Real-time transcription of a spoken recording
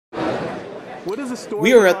What is the story?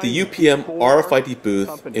 We are at the UPM RFID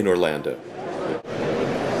booth in Orlando.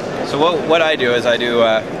 So what I do is I do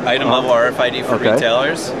item level RFID for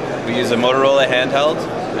retailers. We use a Motorola handheld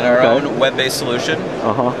and our own web-based solution,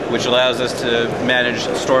 which allows us to manage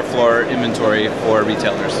store floor inventory for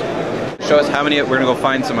retailers. Show us how many. We're gonna go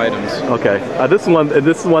find some items. Okay. This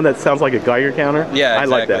is one that sounds like a Geiger counter. Yeah, exactly, I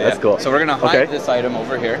like that. Yeah. That's cool. So we're gonna hide this item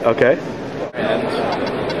over here. Okay. And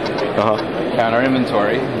count our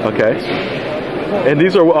inventory. Okay. And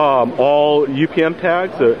these are all UPM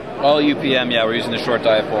tags? Or? All UPM, yeah, we're using the short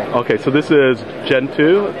dipole. Okay, so this is Gen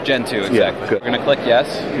 2? Gen 2, exactly. Yeah, we're going to click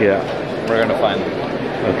yes. Yeah. We're going to find them.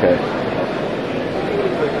 Okay.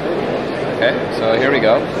 Okay, so here we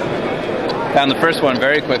go. Found the first one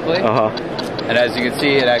very quickly. And as you can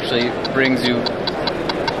see, it actually brings you,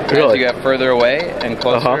 as you get further away and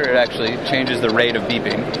closer, it actually changes the rate of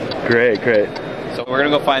beeping. Great, great. So we're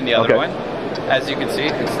going to go find the other one. As you can see,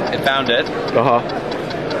 it found it.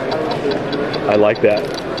 I like that.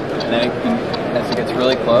 And then as it gets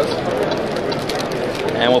really close,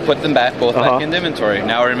 and we'll put them back back into inventory.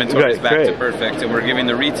 Now our inventory is back to perfect, and we're giving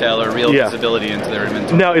the retailer real visibility into their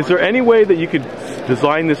inventory. Now, is there any way that you could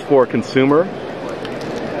design this for a consumer?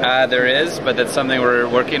 There is, but that's something we're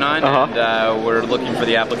working on, and we're looking for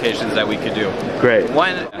the applications that we could do. Great.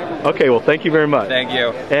 Okay, well, thank you very much. Thank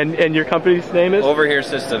you. And your company's name is? Over Here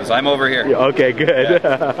Systems. I'm over here. Okay, good.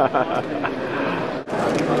 Yeah.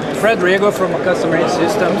 Fred Rigo from Customer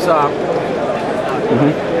Systems.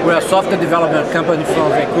 We're a software development company from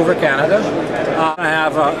Vancouver, Canada. I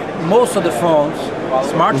have most of the phones,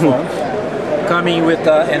 smartphones, coming with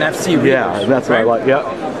NFC readers. Yeah, that's what I like.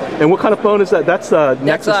 Yeah. And what kind of phone is that? That's a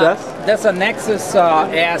Nexus S? That's a Nexus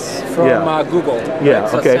S from Google. Yeah,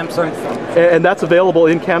 it's a Samsung phone. And that's available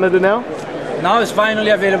in Canada now? Now it's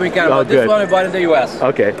finally available in Canada. This one I bought in the US.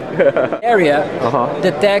 Okay. Area,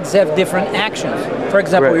 the tags have different actions. For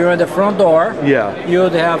example, you're in the front door. Yeah.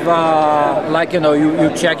 You'd have, like,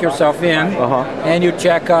 you check yourself in, and you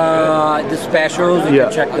check the specials, you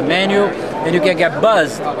can check the menu, and you can get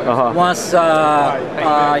buzzed once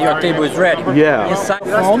your table is ready. Yeah. Inside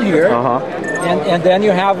the phone here, and then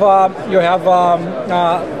you have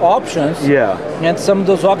options. Yeah. And some of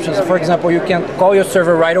those options, for example, you can call your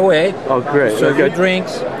server right away. Oh, great. Serve your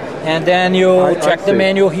drinks, and then you check the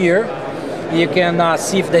menu here. You can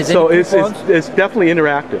see if there's any coupons. So it's definitely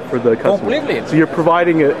interactive for the customer. Completely. So you're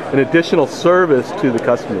providing an additional service to the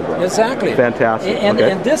customer. Then. Exactly. Fantastic.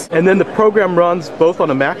 And then the program runs both on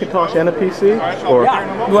a Macintosh and a PC? Or?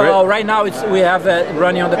 Yeah. Well, right now we have it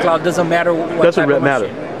running on the cloud. Doesn't matter what Doesn't type of matter.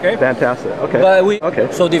 machine. Okay. Fantastic. Okay.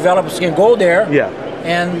 But so developers can go there. Yeah.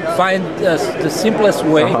 And find the simplest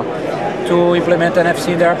way to implement NFC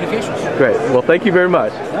in their applications. Great. Well, thank you very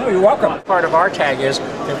much. No, you're welcome. Part of our tag is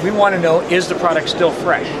that we want to know, is the product still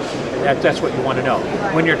fresh? That's what you want to know.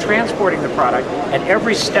 When you're transporting the product, at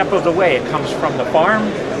every step of the way, it comes from the farm,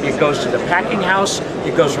 it goes to the packing house,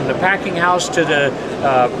 it goes from the packing house to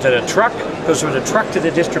the truck, goes from the truck to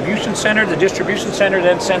the distribution center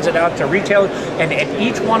then sends it out to retail, and at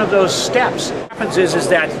each one of those steps, what happens is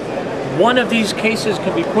that one of these cases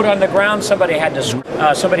can be put on the ground. Somebody had to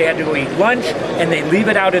go eat lunch, and they leave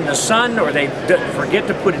it out in the sun, or they forget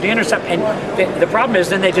to put it in or something. And the problem is,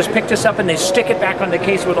 then they just pick this up and they stick it back on the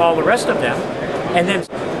case with all the rest of them. And then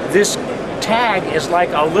this tag is like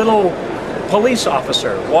a little police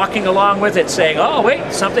officer walking along with it, saying, "Oh,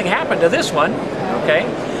 wait, something happened to this one." Okay,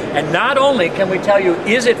 and not only can we tell you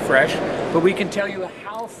is it fresh, but we can tell you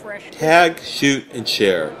how fresh. Tag, shoot, and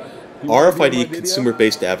share. RFID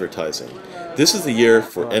consumer-based advertising. This is the year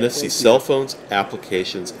for NFC cell phones,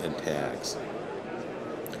 applications, and tags.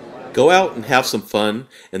 Go out and have some fun,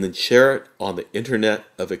 and then share it on the Internet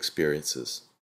of Experiences.